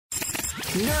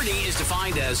Nerdy is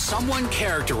defined as someone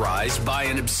characterized by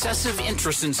an obsessive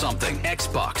interest in something.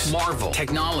 Xbox, Marvel,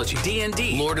 technology,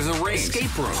 D&D, Lord of the Rings,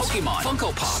 escape rooms, Pokemon,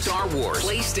 Funko Pop, Star Wars,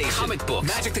 PlayStation, comic books,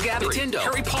 Magic the Gathering, Nintendo,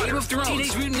 Harry Potter, Game of Thrones,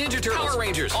 Teenage Mutant Ninja Turtles, Power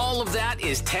Rangers. All of that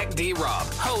is Tech D-Rob,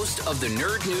 host of the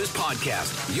Nerd News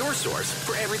Podcast, your source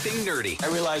for everything nerdy.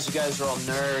 I realize you guys are all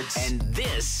nerds. And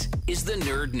this is the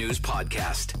Nerd News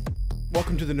Podcast.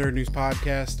 Welcome to the Nerd News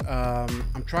Podcast.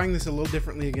 I'm trying this a little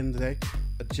differently again today.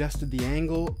 Adjusted the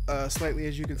angle slightly,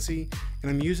 as you can see, and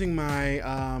I'm using my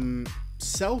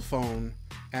cell phone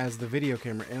as the video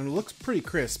camera, and it looks pretty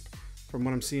crisp from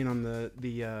what I'm seeing on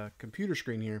the computer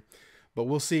screen here. But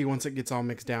we'll see once it gets all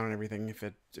mixed down and everything if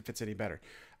it's any better.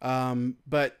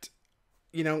 But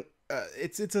you know,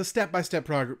 it's a step-by-step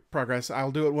progress.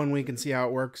 I'll do it one week and see how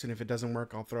it works, and if it doesn't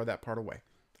work, I'll throw that part away.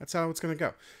 That's how it's gonna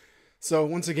go. So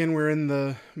once again, we're in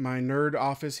my nerd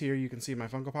office here. You can see my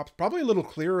Funko Pops, probably a little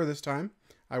clearer this time,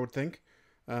 I would think.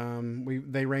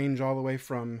 They range all the way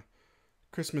from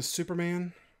Christmas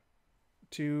Superman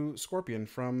to Scorpion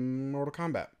from Mortal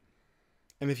Kombat.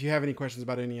 And if you have any questions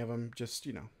about any of them, just,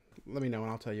 let me know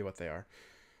and I'll tell you what they are.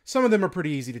 Some of them are pretty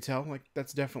easy to tell. Like,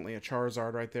 that's definitely a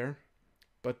Charizard right there.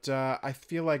 But I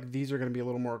feel like these are going to be a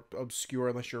little more obscure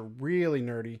unless you're really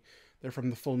nerdy. They're from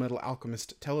the Full Metal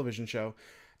Alchemist television show.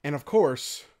 And of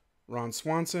course, Ron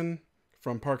Swanson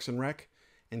from Parks and Rec,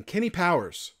 and Kenny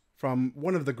Powers from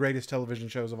one of the greatest television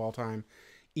shows of all time,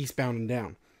 Eastbound and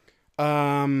Down.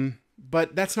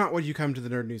 But that's not what you come to the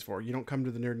Nerd News for. You don't come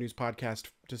to the Nerd News Podcast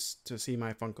to see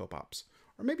my Funko Pops.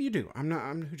 Or maybe you do. I'm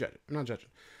not judging.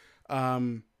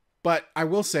 But I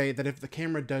will say that if the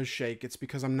camera does shake, it's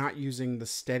because I'm not using the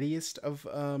steadiest of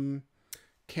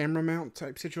camera mount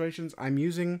type situations. I'm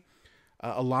using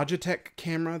a Logitech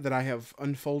camera that I have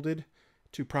unfolded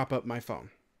to prop up my phone.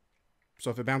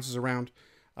 So if it bounces around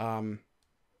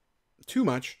too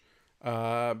much,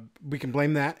 we can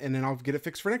blame that, and then I'll get it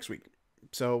fixed for next week.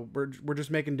 So we're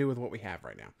just making do with what we have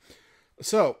right now.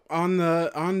 So on the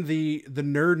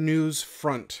nerd news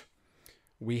front,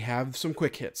 we have some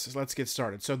quick hits. So let's get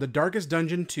started. So The Darkest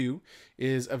Dungeon 2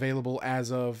 is available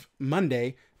as of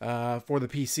Monday for the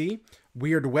PC.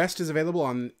 Weird West is available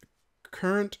on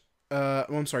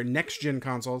next gen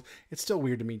consoles. It's still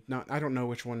weird to me. I don't know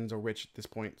which ones are which at this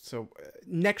point. So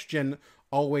next gen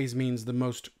always means the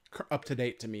most up to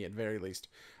date to me at very least.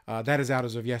 That is out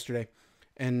as of yesterday.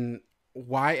 And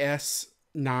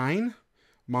YS9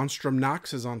 Monstrum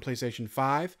Nox is on PlayStation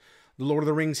 5. The Lord of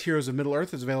the Rings Heroes of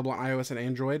Middle-earth is available on iOS and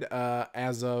Android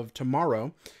as of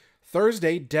tomorrow.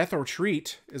 Thursday, Death or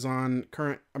Treat is on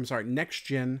next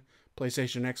gen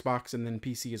PlayStation, Xbox, and then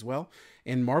PC as well.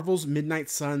 And Marvel's Midnight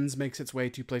Suns makes its way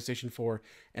to PlayStation 4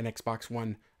 and Xbox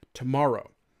One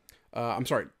tomorrow.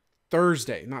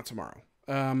 Thursday, not tomorrow.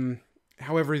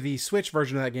 However, the Switch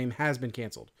version of that game has been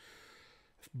canceled.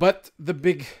 But the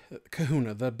big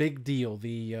kahuna, the big deal,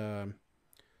 the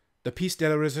piece de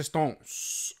la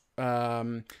resistance,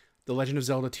 The Legend of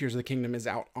Zelda Tears of the Kingdom is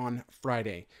out on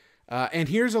Friday. And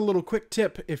here's a little quick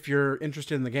tip if you're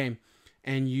interested in the game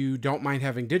and you don't mind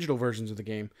having digital versions of the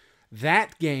game.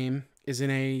 That game is in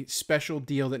a special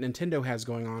deal that Nintendo has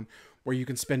going on where you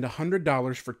can spend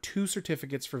 $100 for 2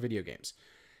 certificates for video games.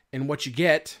 And what you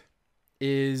get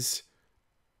is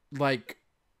like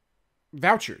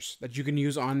vouchers that you can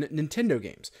use on Nintendo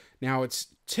games. Now, it's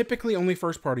typically only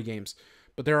first-party games,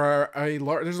 but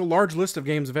there's a large list of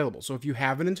games available. So if you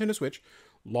have a Nintendo Switch,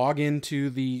 log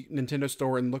into the Nintendo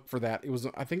store and look for that.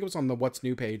 I think it was on the What's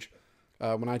New page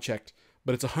when I checked,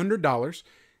 but it's $100.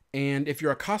 And if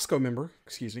you're a Costco member,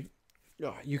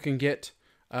 you can get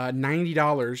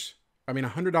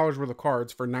 $100 worth of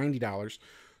cards for $90.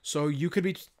 So you could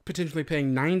be potentially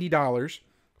paying $90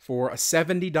 for a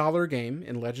 $70 game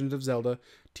in Legend of Zelda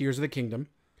Tears of the Kingdom,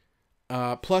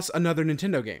 plus another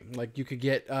Nintendo game. Like, you could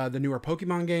get the newer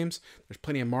Pokemon games. There's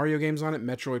plenty of Mario games on it.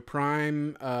 Metroid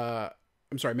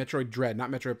Dread,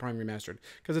 not Metroid Prime Remastered,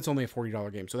 because it's only a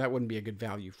 $40 game, so that wouldn't be a good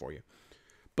value for you.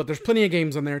 But there's plenty of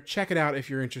games on there. Check it out if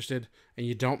you're interested and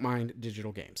you don't mind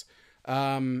digital games.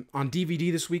 On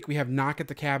DVD this week, we have Knock at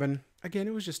the Cabin. Again,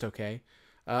 it was just okay.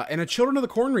 And a Children of the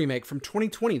Corn remake from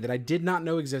 2020 that I did not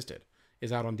know existed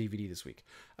is out on DVD this week.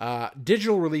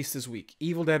 Digital release this week,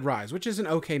 Evil Dead Rise, which is an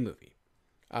okay movie.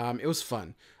 It was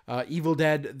fun. Evil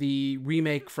Dead, the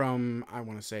remake from, I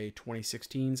want to say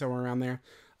 2016, somewhere around there,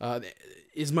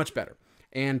 is much better.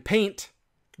 And Paint,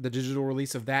 the digital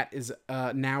release of that is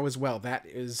now as well. That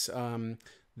is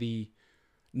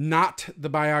not the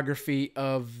biography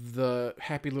of the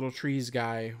Happy Little Trees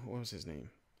guy. What was his name?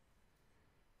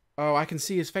 Oh, I can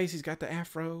see his face. He's got the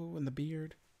afro and the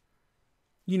beard.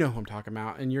 You know who I'm talking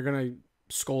about, and you're going to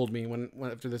scold me when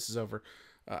after this is over.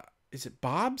 Is it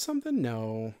Bob something?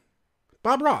 No.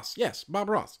 Bob Ross. Yes, Bob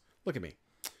Ross. Look at me.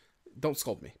 Don't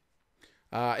scold me.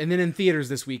 And then in theaters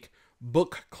this week,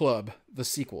 Book Club, the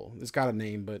sequel. It's got a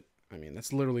name, but I mean,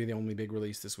 that's literally the only big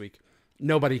release this week.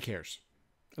 Nobody cares.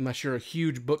 Unless you're a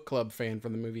huge Book Club fan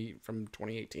from the movie from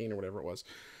 2018 or whatever it was.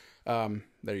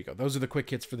 There you go. Those are the quick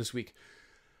hits for this week.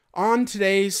 On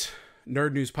today's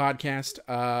Nerd News podcast,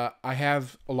 I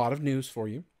have a lot of news for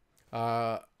you.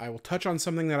 I will touch on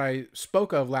something that I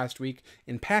spoke of last week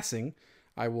in passing.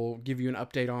 I will give you an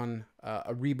update on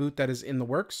a reboot that is in the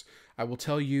works. I will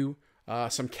tell you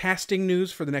some casting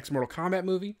news for the next Mortal Kombat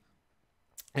movie.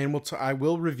 And I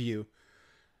will review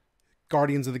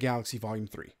Guardians of the Galaxy Volume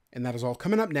 3. And that is all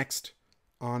coming up next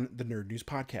on the Nerd News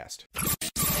Podcast.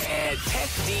 At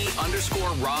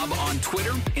TechD_Rob on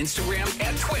Twitter, Instagram,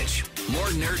 and Twitch. More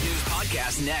Nerd News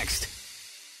Podcast next.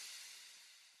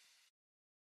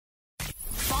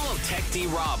 Follow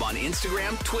TechD_Rob on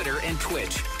Instagram, Twitter, and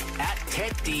Twitch. At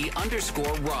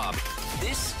TechD_Rob.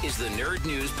 This is the Nerd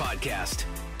News Podcast.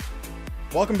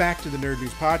 Welcome back to the Nerd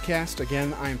News Podcast.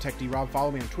 Again, I am TechD_Rob.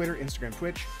 Follow me on Twitter, Instagram,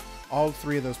 Twitch. All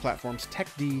three of those platforms.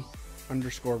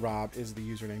 TechD_Rob is the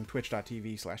username.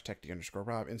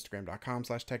 Twitch.tv/TechD_Rob.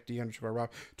 Instagram.com/TechD_Rob.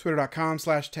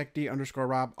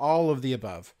 Twitter.com/TechD_Rob. All of the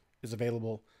above is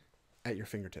available at your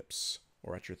fingertips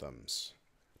or at your thumbs,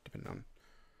 depending on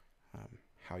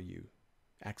how you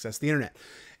access the internet.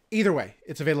 Either way,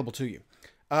 it's available to you.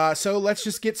 So let's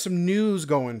just get some news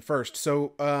going first.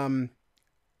 So,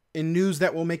 in news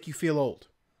that will make you feel old,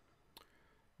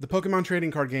 the Pokemon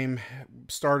trading card game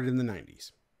started in the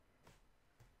 90s.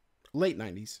 Late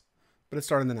 90s, but it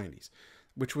started in the 90s,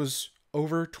 which was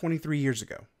over 23 years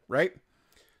ago, right?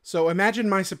 So imagine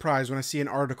my surprise when I see an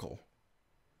article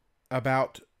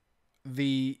about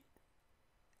the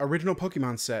original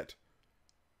Pokemon set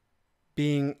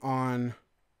being on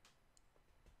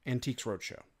Antiques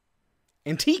Roadshow.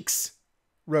 Antiques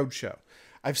Roadshow.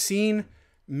 I've seen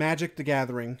Magic the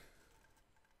Gathering.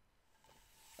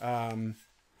 I've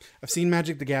seen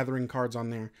Magic the Gathering cards on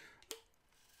there,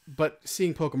 but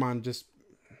seeing Pokemon just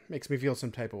makes me feel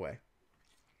some type of way.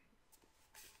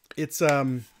 It's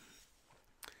I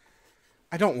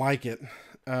don't like it.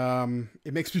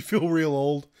 It makes me feel real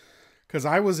old because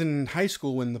I was in high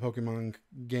school when the Pokemon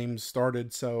games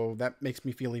started, so that makes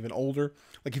me feel even older.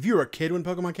 Like if you were a kid when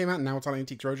Pokemon came out and now it's on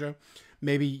Antiques Roadshow,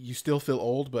 maybe you still feel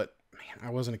old, but man, I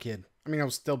wasn't a kid. I mean, I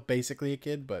was still basically a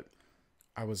kid, but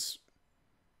I was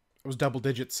double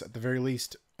digits at the very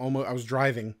least. Almost, I was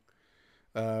driving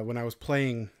when I was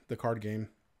playing the card game.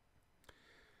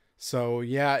 So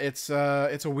yeah, it's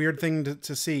a weird thing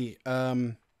to see,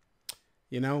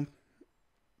 you know.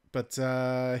 But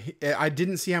I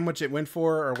didn't see how much it went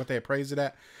for or what they appraised it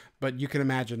at. But you can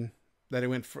imagine that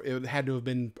it had to have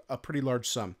been a pretty large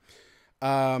sum.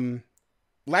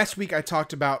 Last week I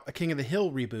talked about a King of the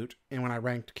Hill reboot, and when I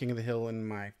ranked King of the Hill in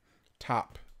my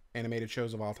top animated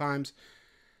shows of all time.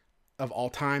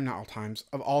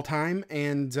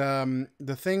 And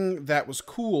the thing that was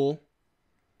cool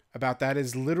about that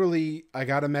is literally I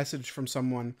got a message from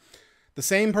someone, the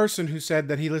same person who said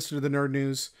that he listened to the Nerd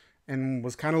News and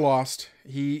was kind of lost.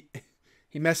 He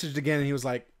messaged again and he was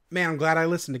like, man, I'm glad I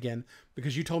listened again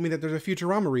because you told me that there's a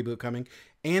Futurama reboot coming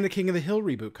and a King of the Hill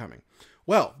reboot coming.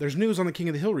 Well, there's news on the King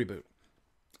of the Hill reboot.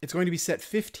 It's going to be set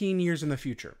 15 years in the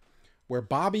future, where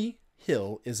Bobby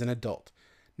Hill is an adult.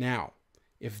 Now,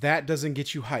 if that doesn't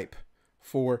get you hype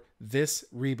for this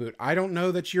reboot, I don't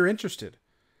know that you're interested,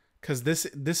 because this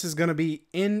is going to be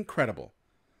incredible,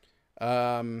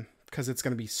 because it's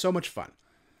going to be so much fun.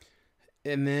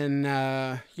 And then,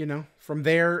 from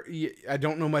there, I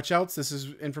don't know much else. This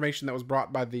is information that was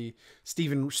brought by the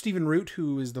Stephen Root,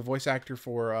 who is the voice actor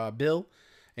for Bill,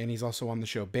 and he's also on the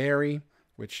show Barry,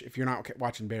 which if you're not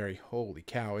watching Barry, holy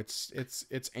cow, it's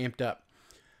amped up.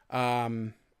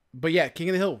 But yeah, King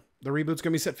of the Hill, the reboot's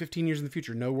going to be set 15 years in the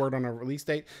future. No word on a release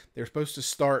date. They're supposed to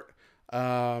start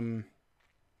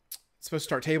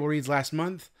table reads last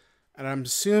month, and I'm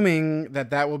assuming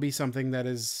that will be something that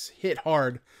is hit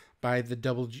hard by the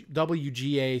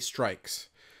WGA strikes.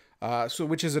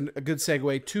 Which is a good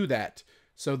segue to that.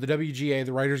 So the WGA,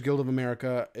 the Writers Guild of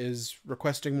America, is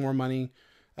requesting more money,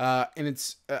 and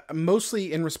it's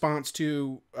mostly in response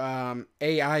to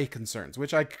AI concerns,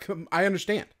 which I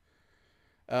understand.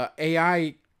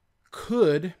 AI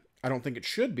could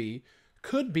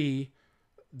be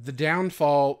the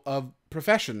downfall of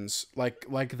professions like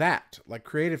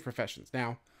creative professions.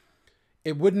 Now,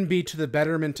 it wouldn't be to the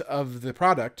betterment of the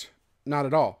product, not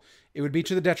at all. It would be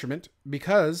to the detriment,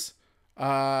 because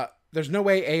there's no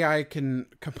way AI can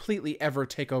completely ever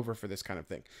take over for this kind of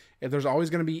thing. There's always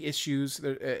going to be issues.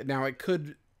 Now it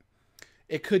could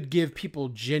give people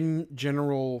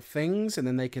general things, and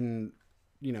then they can,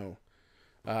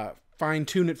 fine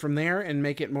tune it from there and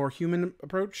make it more human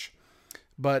approach.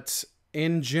 But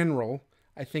in general,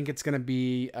 I think it's going to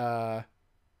be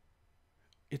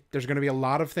there's going to be a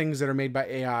lot of things that are made by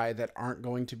AI that aren't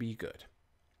going to be good.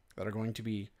 They're going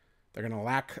to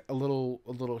lack a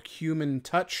little human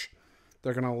touch.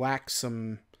 They're going to lack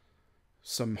some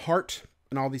heart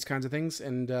and all these kinds of things.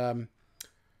 And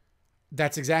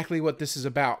that's exactly what this is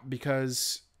about,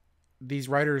 because these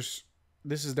writers,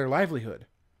 this is their livelihood.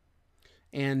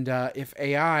 And if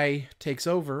AI takes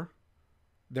over,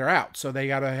 they're out. So they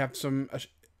got to have some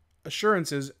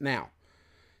assurances now.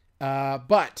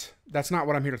 But that's not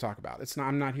what I'm here to talk about.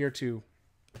 I'm not here to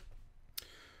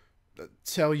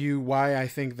tell you why I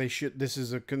think this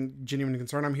is a genuine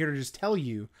concern. I'm here to just tell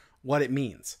you what it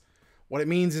means. What it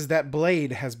means is that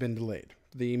Blade has been delayed.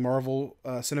 The Marvel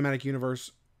Cinematic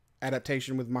Universe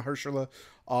adaptation with Mahershala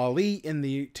Ali in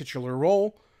the titular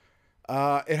role.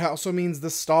 It also means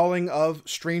the stalling of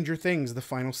Stranger Things, the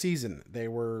final season. They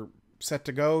were set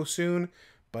to go soon,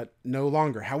 but no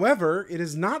longer. However, it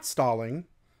is not stalling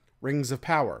Rings of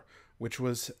Power, which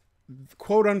was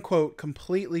quote-unquote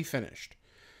completely finished.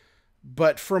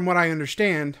 But from what I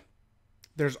understand,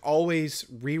 there's always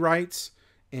rewrites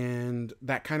and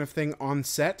that kind of thing on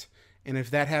set. And if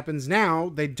that happens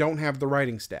now, they don't have the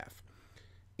writing staff.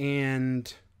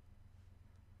 And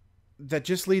that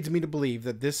just leads me to believe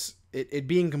that it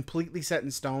being completely set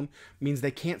in stone means they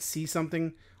can't see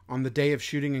something on the day of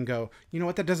shooting and go, you know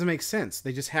what, that doesn't make sense.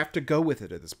 They just have to go with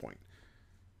it at this point.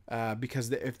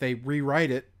 Because if they rewrite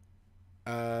it,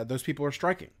 those people are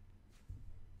striking.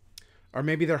 Or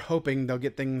maybe they're hoping they'll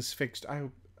get things fixed. I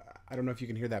don't know if you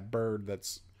can hear that bird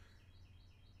that's...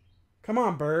 Come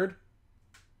on, bird.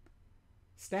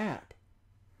 Stop.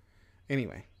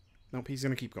 Anyway. Nope, he's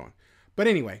going to keep going. But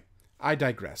anyway, I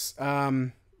digress.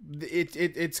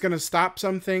 It's going to stop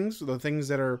some things, the things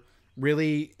that are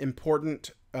really important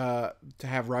to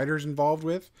have writers involved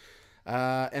with.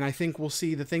 And I think we'll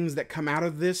see the things that come out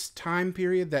of this time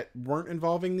period that weren't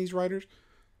involving these writers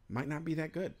might not be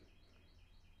that good.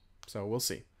 So we'll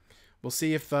see. We'll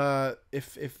see if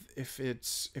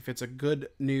it's a good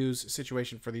news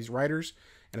situation for these writers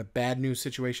and a bad news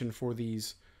situation for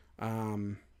these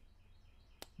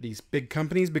big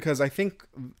companies, because I think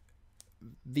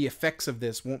the effects of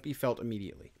this won't be felt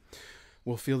immediately.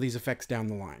 We'll feel these effects down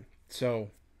the line. So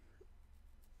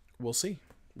we'll see.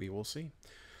 We will see.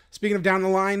 Speaking of down the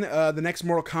line, the next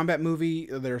Mortal Kombat movie,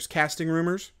 there's casting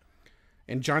rumors.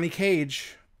 And Johnny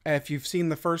Cage, if you've seen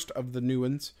the first of the new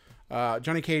ones,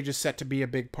 Johnny Cage is set to be a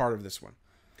big part of this one.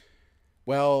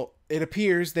 Well, it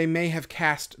appears they may have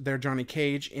cast their Johnny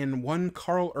Cage in one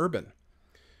Karl Urban,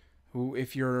 who,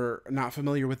 if you're not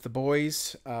familiar with The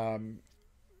Boys,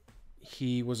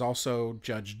 he was also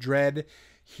Judge Dredd.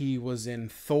 He was in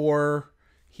Thor.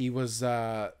 He was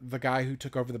the guy who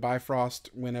took over the Bifrost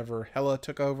whenever Hela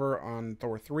took over on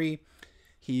Thor 3.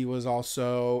 He was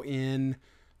also in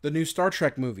the new Star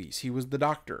Trek movies. He was the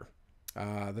Doctor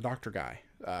guy.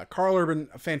 Karl Urban,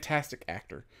 a fantastic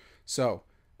actor. So,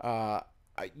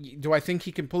 do I think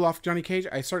he can pull off Johnny Cage?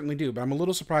 I certainly do, but I'm a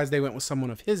little surprised they went with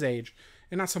someone of his age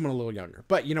and not someone a little younger.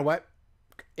 But you know what?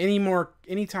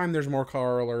 Anytime there's more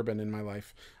Karl Urban in my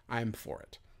life, I'm for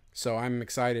it. So I'm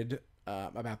excited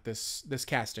about this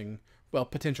casting, well,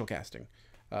 potential casting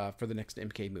for the next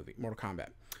MK movie, Mortal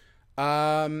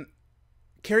Kombat.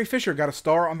 Carrie Fisher got a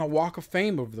star on the Walk of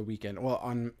Fame over the weekend. Well,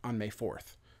 on May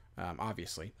 4th,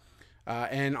 obviously.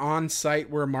 And on site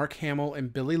were Mark Hamill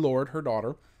and Billie Lourd, her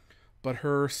daughter, but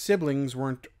her siblings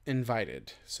weren't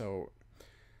invited. So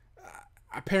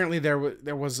apparently they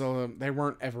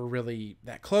weren't ever really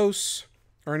that close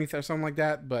or anything, something like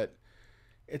that. But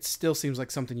it still seems like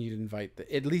something you'd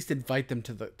at least invite them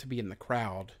to be in the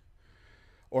crowd.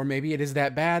 Or maybe it is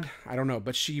that bad. I don't know.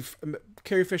 But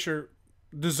Carrie Fisher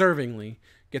deservingly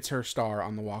gets her star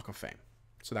on the Walk of Fame.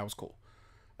 So that was cool.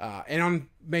 And on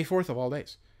May 4th of all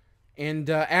days. And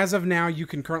as of now, you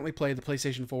can currently play the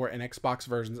PlayStation 4 and Xbox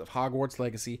versions of Hogwarts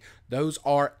Legacy. Those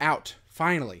are out,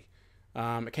 finally.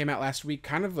 It came out last week.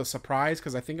 Kind of a surprise,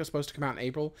 because I think it was supposed to come out in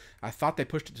April. I thought they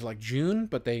pushed it to like June,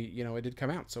 but it did come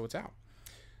out, so it's out.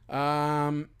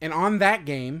 And on that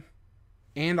game,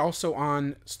 and also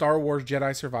on Star Wars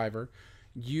Jedi Survivor,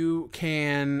 you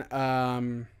can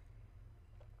turn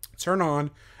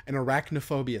on an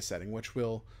arachnophobia setting, which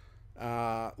will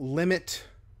limit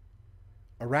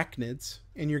arachnids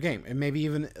in your game, and maybe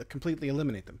even completely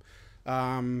eliminate them.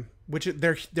 Which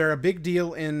they're a big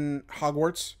deal in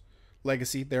Hogwarts.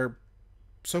 Legacy. They're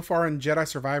so far in Jedi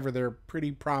Survivor, they're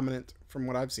pretty prominent from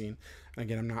what I've seen. And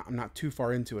again, I'm not too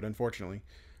far into it, unfortunately.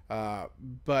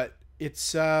 But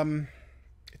it's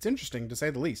interesting to say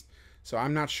the least. So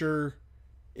I'm not sure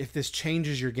if this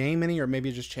changes your game any, or maybe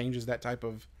it just changes that type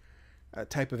of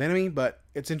enemy. But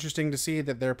it's interesting to see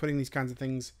that they're putting these kinds of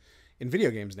things in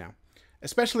video games now,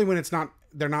 especially when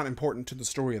they're not important to the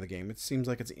story of the game. It seems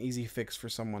like it's an easy fix for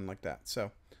someone like that.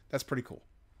 So that's pretty cool.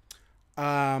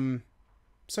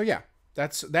 So yeah,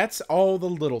 that's all the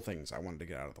little things I wanted to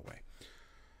get out of the way.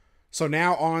 So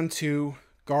now on to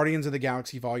Guardians of the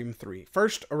Galaxy Volume 3.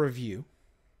 First, a review,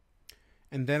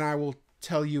 and then I will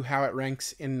tell you how it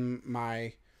ranks in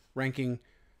my ranking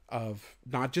of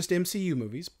not just MCU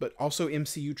movies, but also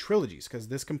MCU trilogies, because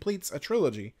this completes a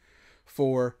trilogy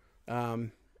for,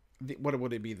 what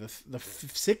would it be, the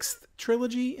sixth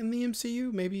trilogy in the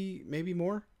MCU? Maybe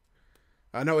more?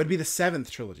 No, it'd be the seventh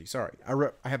trilogy. Sorry.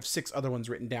 I have 6 other ones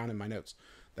written down in my notes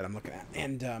that I'm looking at.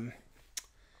 And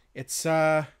it's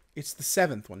the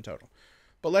 7th one total.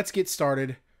 But let's get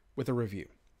started with a review.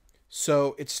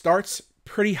 So it starts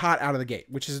pretty hot out of the gate,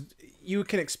 which is you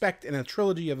can expect in a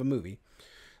trilogy of a movie.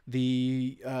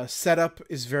 The setup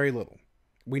is very little.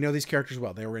 We know these characters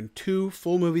well. They were in 2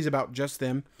 full movies about just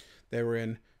them. They were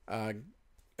in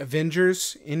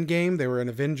Avengers Endgame. They were in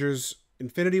Avengers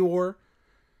Infinity War.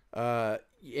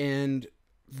 And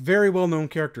very well-known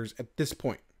characters at this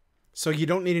point. So you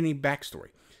don't need any backstory.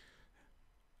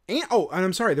 And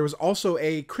I'm sorry, there was also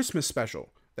a Christmas special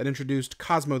that introduced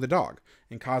Cosmo the dog.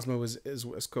 And Cosmo is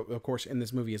of course, in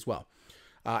this movie as well.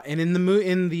 And in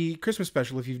the Christmas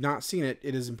special, if you've not seen it,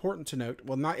 it is important to note.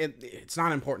 Well, it's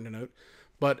not important to note,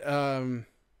 but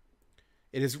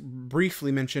it is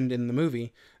briefly mentioned in the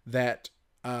movie that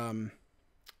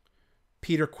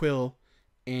Peter Quill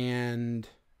and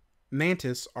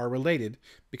Mantis are related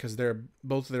because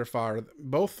both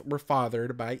were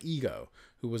fathered by Ego,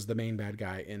 who was the main bad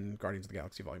guy in Guardians of the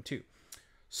Galaxy Volume 2.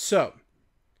 So,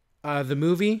 the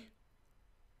movie,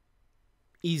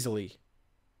 easily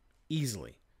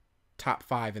top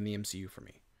 5 in the MCU for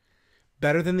me.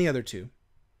 Better than the other 2.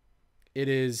 It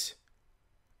is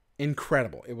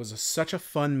incredible. It was such a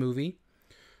fun movie.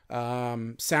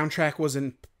 Soundtrack was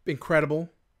incredible.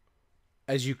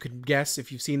 As you could guess,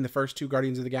 if you've seen the first 2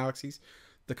 Guardians of the Galaxies,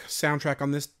 the soundtrack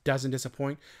on this doesn't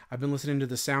disappoint. I've been listening to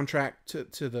the soundtrack,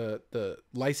 to the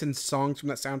licensed songs from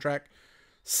that soundtrack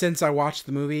since I watched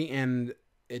the movie, and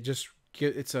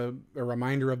it's a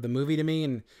reminder of the movie to me,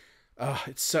 and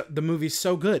the movie's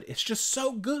so good. It's just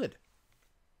so good.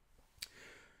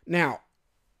 Now,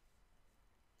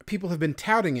 people have been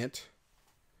touting it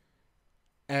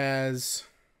as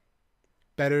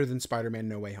better than Spider-Man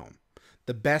No Way Home.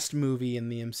 The best movie in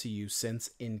the MCU since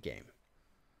Endgame.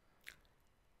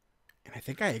 And I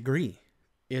think I agree.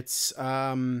 It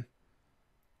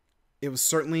was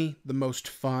certainly the most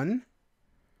fun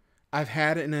I've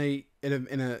had in a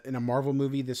Marvel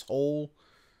movie this whole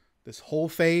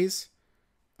phase.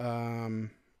 I mean,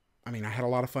 I had a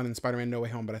lot of fun in Spider-Man No Way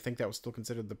Home, but I think that was still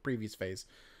considered the previous phase.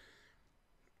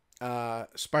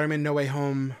 Spider-Man No Way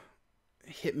Home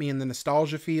hit me in the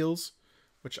nostalgia feels,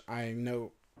 which I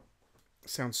know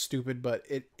sounds stupid, but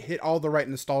it hit all the right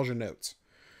nostalgia notes.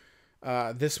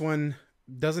 This one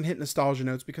doesn't hit nostalgia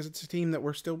notes because it's a team that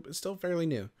we're still fairly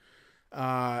new.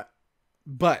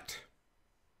 But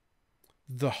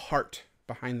the heart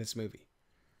behind this movie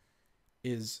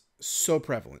is so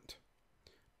prevalent.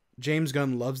 James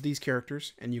Gunn loves these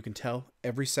characters, and you can tell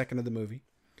every second of the movie.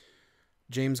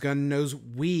 James Gunn knows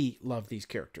we love these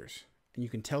characters, and you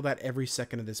can tell that every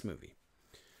second of this movie.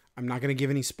 I'm not going to give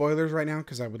any spoilers right now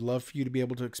because I would love for you to be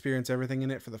able to experience everything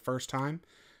in it for the first time,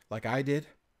 like I did.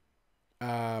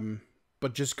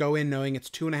 But just go in knowing it's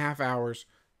 2.5 hours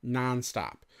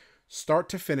nonstop. Start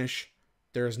to finish,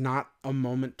 there is not a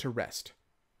moment to rest.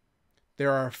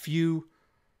 There are a few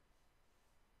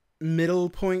middle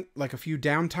point, like a few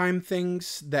downtime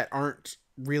things that aren't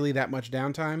really that much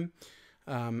downtime.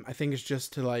 I think it's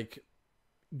just to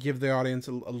give the audience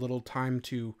a little time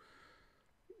to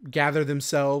gather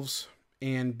themselves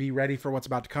and be ready for what's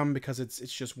about to come, because it's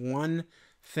just one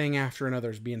thing after another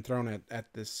is being thrown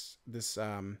at this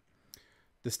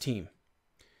team.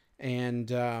 And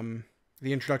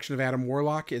the introduction of Adam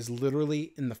Warlock is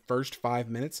literally in the first 5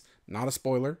 minutes. Not a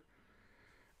spoiler.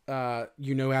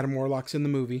 Adam Warlock's in the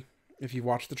movie if you've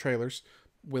watched the trailers.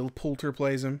 Will Poulter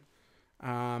plays him.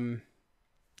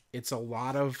 It's a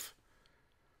lot of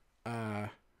I'm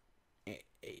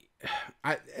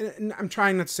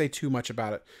trying not to say too much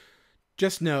about it.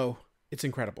 Just know it's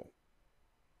incredible.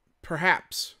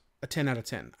 Perhaps a 10 out of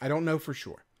 10. I don't know for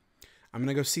sure. I'm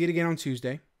going to go see it again on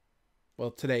Tuesday. Well,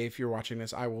 today, if you're watching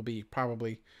this, I will be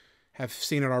probably have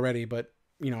seen it already, but,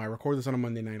 you know, I record this on a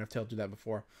Monday night. I've told you that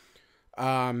before.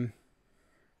 But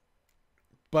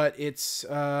it's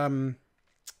so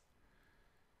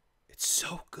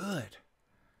good.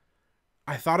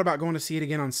 I thought about going to see it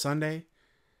again on Sunday.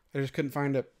 I just couldn't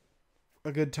find a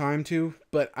good time to,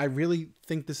 but I really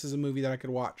think this is a movie that I could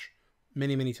watch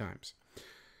many, many times.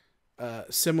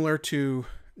 Similar to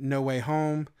No Way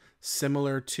Home,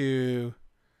 similar to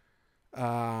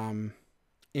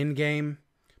Endgame.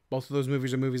 Both of those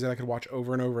movies are movies that I could watch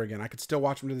over and over again. I could still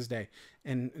watch them to this day.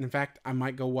 And in fact, I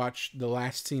might go watch the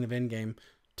last scene of Endgame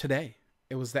today.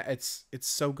 It's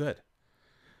so good.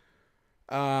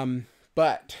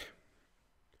 But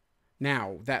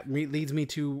now that leads me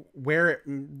to where it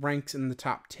ranks in the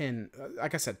top 10.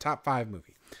 Like I said, top 5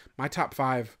 movie. My top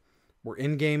 5 were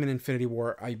Endgame and Infinity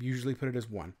War. I usually put it as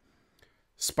 1.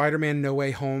 Spider-Man No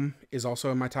Way Home is also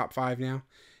in my top 5 now.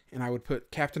 And I would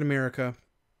put Captain America.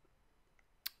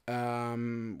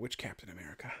 Which Captain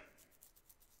America?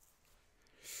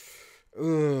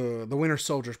 The Winter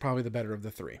Soldier is probably the better of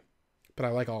the 3. But I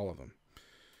like all of them.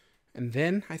 And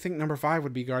then I think number 5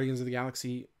 would be Guardians of the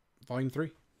Galaxy Volume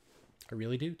 3. I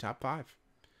really do. Top 5.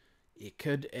 It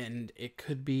could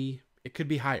be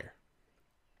higher.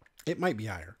 It might be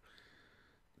higher,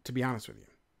 to be honest with you.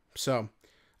 So,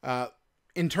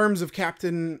 in terms of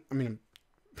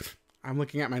I'm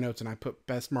looking at my notes and I put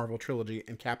Best Marvel Trilogy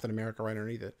and Captain America right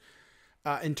underneath it.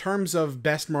 In terms of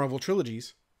Best Marvel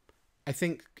Trilogies, I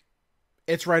think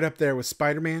it's right up there with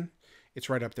Spider-Man. It's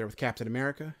right up there with Captain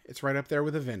America. It's right up there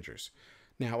with Avengers.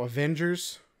 Now,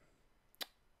 Avengers,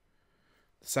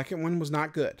 the second one was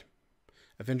not good.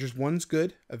 Avengers 1's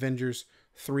good. Avengers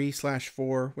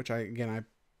 3/4, which I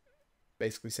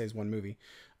basically say is one movie,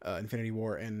 Infinity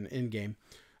War and Endgame.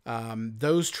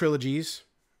 Those trilogies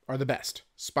are the best.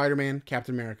 Spider-Man,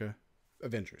 Captain America,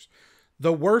 Avengers.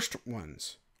 The worst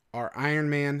ones are Iron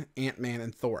Man, Ant-Man,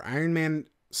 and Thor. Iron Man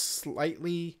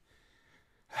slightly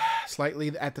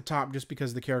at the top just because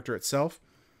of the character itself.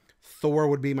 Thor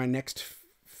would be my next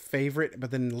favorite, but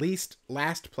then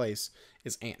last place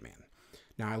is Ant-Man.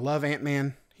 Now, I love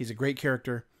Ant-Man. He's a great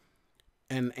character.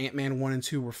 And Ant-Man 1 and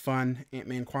 2 were fun.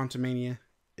 Ant-Man Quantumania,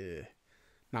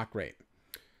 not great.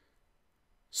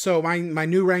 So my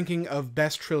new ranking of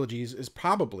best trilogies is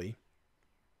probably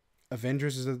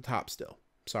Avengers is at the top still.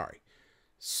 Sorry.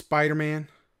 Spider-Man,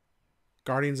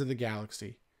 Guardians of the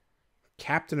Galaxy,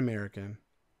 Captain America,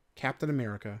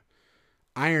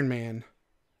 Iron Man,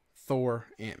 Thor,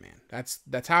 Ant-Man.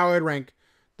 That's how I'd rank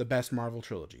the best Marvel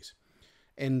trilogies.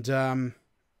 And go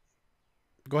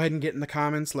ahead and get in the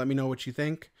comments. Let me know what you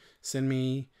think. Send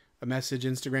me a message,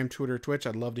 Instagram, Twitter, Twitch.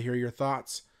 I'd love to hear your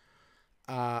thoughts.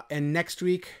 And next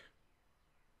week,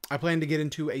 I plan to get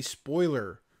into a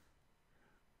spoiler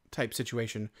type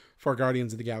situation for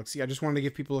Guardians of the Galaxy. I just wanted to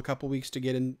give people a couple weeks to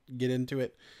get into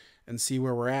it and see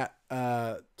where we're at,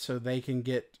 so they can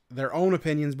get their own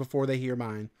opinions before they hear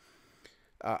mine.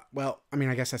 Well, I mean,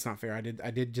 I guess that's not fair.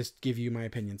 I did just give you my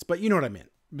opinions, but you know what I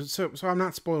meant. So I'm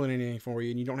not spoiling anything for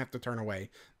you, and you don't have to turn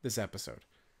away this episode.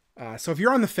 So if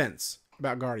you're on the fence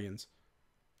about Guardians,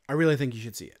 I really think you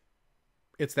should see it.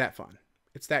 It's that fun.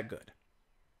 It's that good.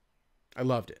 I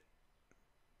loved it.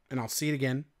 And I'll see it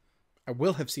again. I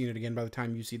will have seen it again by the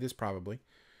time you see this, probably.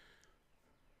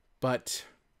 But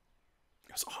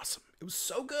it was awesome. It was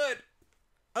so good.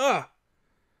 I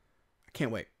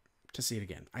can't wait to see it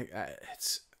again.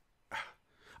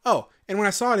 Oh, and when I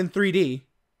saw it in 3D,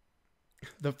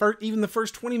 even the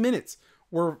first 20 minutes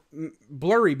were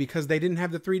blurry because they didn't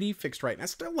have the 3D fixed right. And I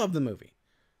still love the movie.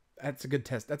 That's a good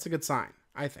test. That's a good sign,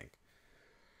 I think.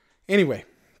 Anyway,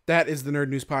 that is the Nerd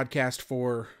News Podcast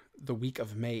for the week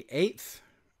of May 8th.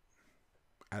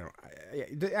 I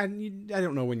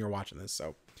don't know when you're watching this,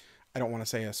 so I don't want to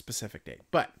say a specific date,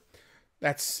 but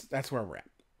that's where we're at.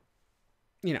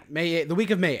 You know, May 8th, the week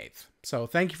of May 8th. So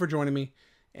thank you for joining me,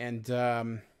 and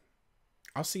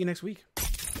I'll see you next week.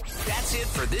 That's it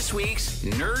for this week's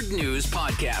Nerd News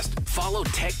Podcast. Follow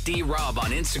TechD-Rob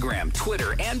on Instagram,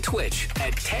 Twitter, and Twitch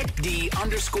at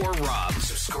TechD_Rob.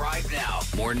 Subscribe now.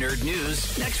 More nerd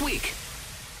news next week.